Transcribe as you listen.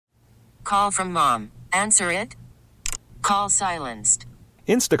call from mom. Answer it. Call silenced.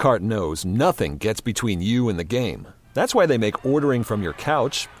 Instacart knows nothing gets between you and the game. That's why they make ordering from your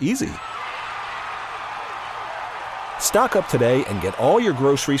couch easy. Stock up today and get all your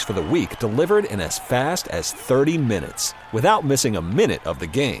groceries for the week delivered in as fast as 30 minutes without missing a minute of the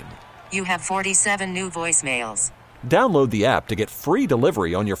game. You have 47 new voicemails. Download the app to get free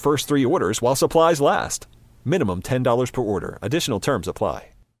delivery on your first 3 orders while supplies last. Minimum $10 per order. Additional terms apply.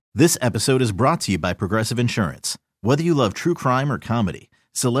 This episode is brought to you by Progressive Insurance. Whether you love true crime or comedy,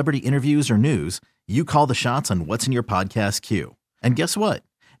 celebrity interviews or news, you call the shots on what's in your podcast queue. And guess what?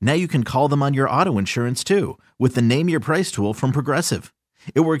 Now you can call them on your auto insurance too with the Name Your Price tool from Progressive.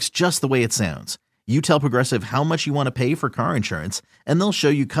 It works just the way it sounds. You tell Progressive how much you want to pay for car insurance, and they'll show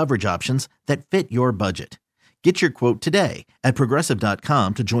you coverage options that fit your budget. Get your quote today at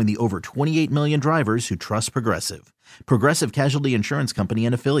Progressive.com to join the over 28 million drivers who trust Progressive. Progressive Casualty Insurance Company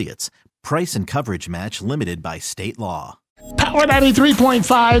and Affiliates. Price and coverage match limited by state law. Power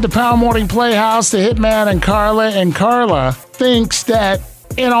 93.5, the Power Morning Playhouse, the Hitman and Carla. And Carla thinks that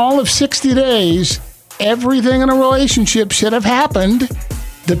in all of 60 days, everything in a relationship should have happened.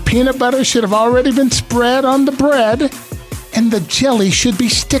 The peanut butter should have already been spread on the bread, and the jelly should be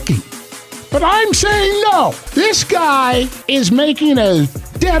sticking. But I'm saying no. This guy is making a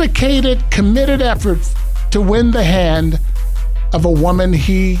dedicated, committed effort to win the hand of a woman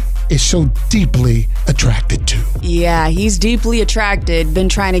he is so deeply attracted to. Yeah, he's deeply attracted, been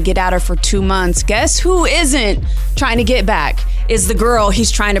trying to get at her for 2 months. Guess who isn't trying to get back is the girl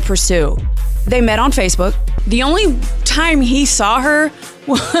he's trying to pursue. They met on Facebook. The only time he saw her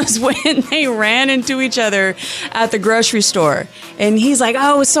was when they ran into each other at the grocery store. And he's like,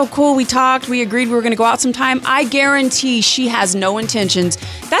 oh, it's so cool. We talked. We agreed we were going to go out sometime. I guarantee she has no intentions.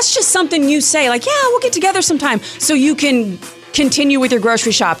 That's just something you say, like, yeah, we'll get together sometime so you can continue with your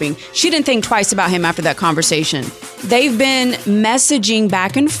grocery shopping. She didn't think twice about him after that conversation. They've been messaging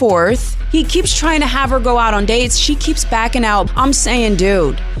back and forth. He keeps trying to have her go out on dates. She keeps backing out. I'm saying,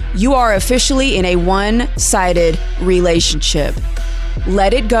 dude, you are officially in a one-sided relationship.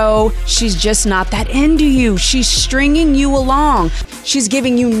 Let it go. She's just not that into you. She's stringing you along. She's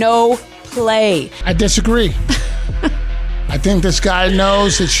giving you no play. I disagree. I think this guy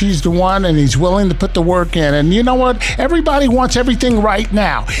knows that she's the one, and he's willing to put the work in. And you know what? Everybody wants everything right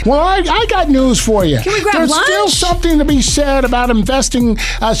now. Well, I got news for you. Can we grab There's lunch? still something to be said about investing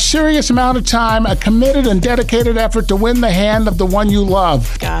a serious amount of time, a committed and dedicated effort to win the hand of the one you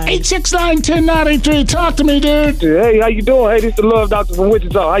love. 869-1093. Talk to me, dude. Hey, how you doing? Hey, this is the Love Doctor from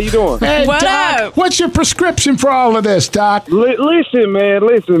Wichita. How you doing? Hey, What Doc, up? what's your prescription for all of this, Doc? Listen, man.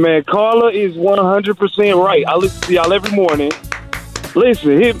 Carla is 100% right. I listen to y'all every morning.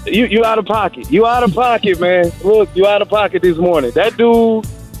 Listen, you out of pocket. You out of pocket, man. Look, you out of pocket this morning. That dude.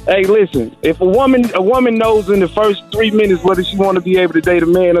 Hey, listen. If a woman knows in the first 3 minutes whether she want to be able to date a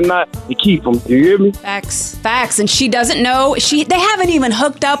man or not, you keep him. You hear me? Facts. And she doesn't know. They haven't even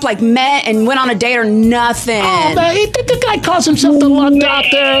hooked up, like met and went on a date or nothing. Oh, man, the guy calls himself the Love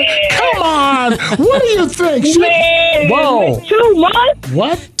Doctor. Come on. What do you think? Man, Whoa. 2 months?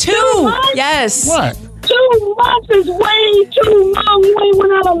 What? 2 months? Yes. What? 2 months is way too long. You ain't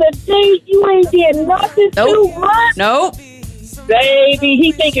went out on a date. You ain't did nothing. Nope. 2 months? Nope. Baby,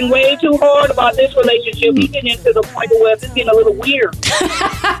 he thinking way too hard about this relationship. He's getting into the point where it's getting a little weird.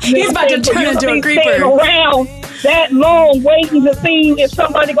 He's about to turn into a Staying creeper. around that long waiting to see if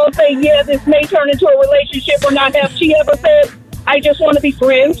somebody gonna say, yeah, this may turn into a relationship or not. Have she ever said, I just want to be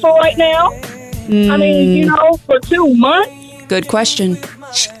friends for right now? I mean, for 2 months? Good question.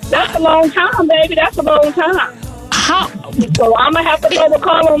 That's a long time, baby. That's a long time. How? So I'm gonna have to go with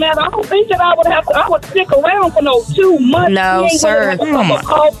Carl on that. I don't think that I would stick around for no 2 months. No, we ain't sir. Gonna have a cup of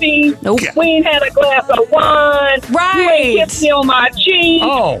coffee. Nope. We ain't had a glass of wine. Right. You ain't kissed me on my cheek.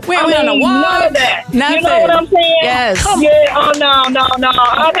 Oh. We ain't went on a walk. None of that. Nothing. You know what I'm saying? Yes. Yeah. Oh no.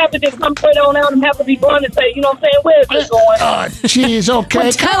 I'd have to just come straight on out and have to be blunt and say, you know what I'm saying? Where's this going? Jeez, okay.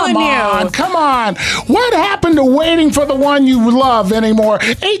 I'm telling you. Come on. What happened to waiting for the one you love anymore?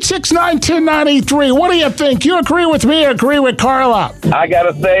 869-1093. What do you think? You agree with me or agree with Carla? I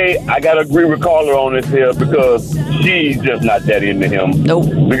gotta say, I gotta agree with Carla on this here because she's just not that into him. Nope.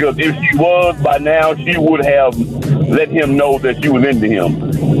 Because if she was, by now, she would have let him know that she was into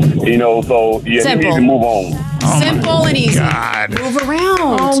him. So yeah, Simple. he needs to move on. Simple and easy. God. Move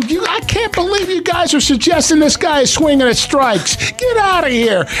around. Oh, I can't believe you guys are suggesting this guy is swinging at strikes. Get out of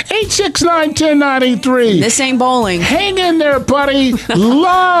here. 869-1093. This ain't bowling. Hang in there, buddy.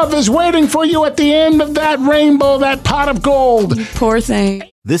 Love is waiting for you at the end of that rainbow, that pot of gold. Poor thing.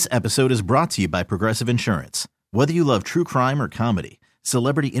 This episode is brought to you by Progressive Insurance. Whether you love true crime or comedy,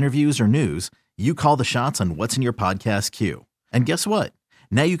 Celebrity interviews or news, you call the shots on what's in your podcast queue. And guess what?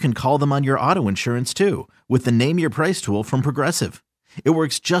 Now you can call them on your auto insurance too with the Name Your Price tool from Progressive. It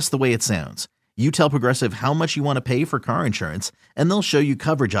works just the way it sounds. You tell Progressive how much you want to pay for car insurance, and they'll show you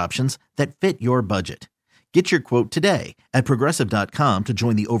coverage options that fit your budget. Get your quote today at Progressive.com to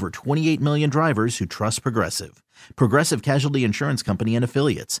join the over 28 million drivers who trust Progressive. Progressive Casualty Insurance Company and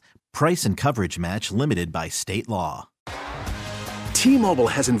Affiliates. Price and coverage match limited by state law. T-Mobile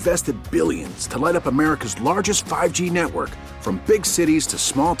has invested billions to light up America's largest 5G network, from big cities to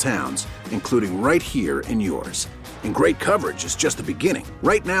small towns, including right here in yours. And great coverage is just the beginning.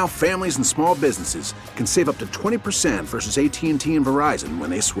 Right now, families and small businesses can save up to 20% versus AT&T and Verizon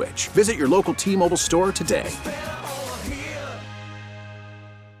when they switch. Visit your local T-Mobile store today.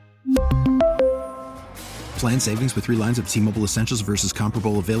 Plan savings with 3 lines of T-Mobile Essentials versus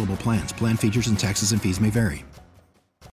comparable available plans. Plan features and taxes and fees may vary.